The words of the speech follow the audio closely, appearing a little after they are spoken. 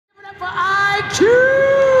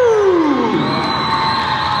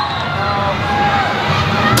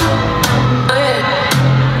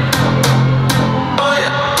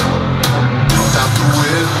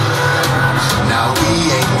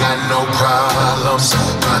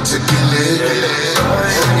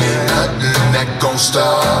Ain't nothing that gon'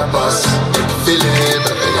 stop us. They can feel it,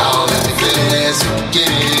 but they all in the feelings. They can get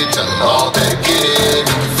it, tell them all that get it.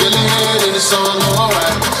 They can feel it, and it's all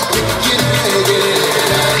alright. They can get it,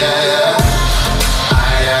 yeah, yeah, yeah.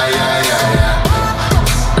 Ay, ay, ay, ay, ay.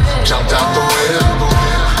 Jumped out the whip.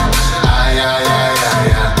 Ay, ay, ay,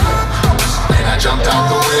 ay, ay. And I jumped out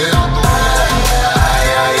the whip. Ay,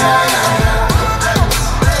 ay, ay, ay,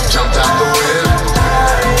 ay. Jumped out the whip.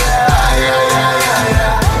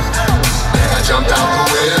 Jumped out the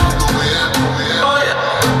whip. Oh yeah.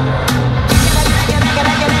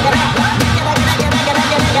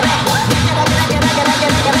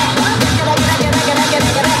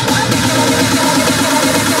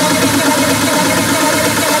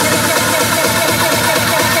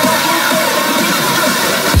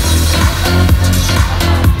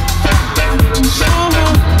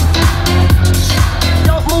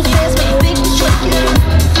 Don't move fast when you think you tricky.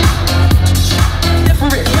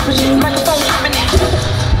 Different shit, microphone.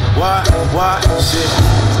 What shit?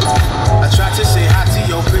 I tried to say hi to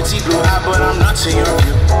your pretty blue eye, but I'm not to your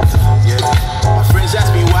view. Yeah. My friends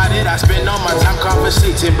ask me why did I spend all my time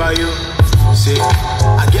conversating about you. See,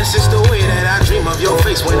 I guess it's the way that I dream of your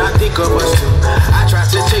face when I think of us two. I tried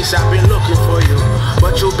to chase, I've been looking for you,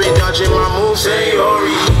 but you've been dodging my moves.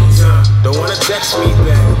 Señorita, don't wanna text me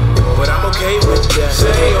back, but I'm okay with that.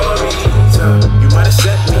 Señorita, you might have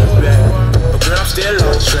set me back, but girl, I'm still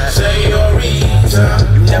on track. Señorita,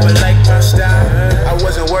 you never liked my style, I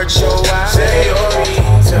wasn't worth your while.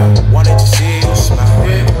 Señorita, wanted to see you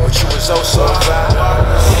smile, but you was oh so fine.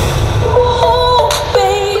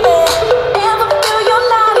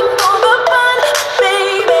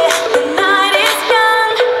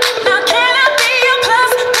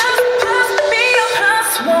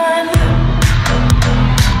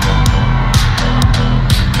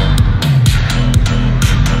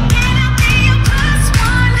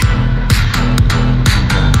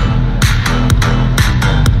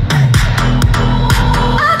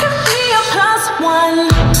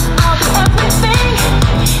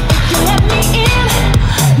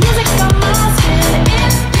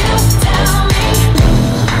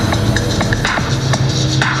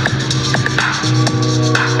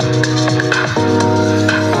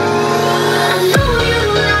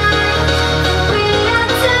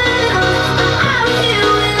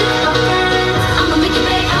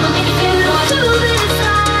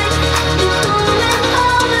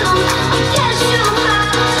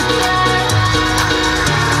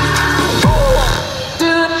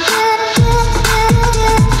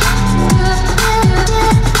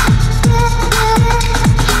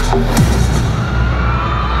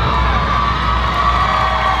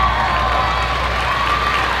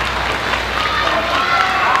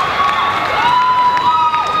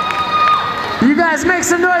 You guys make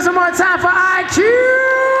some noise one more time for IQ!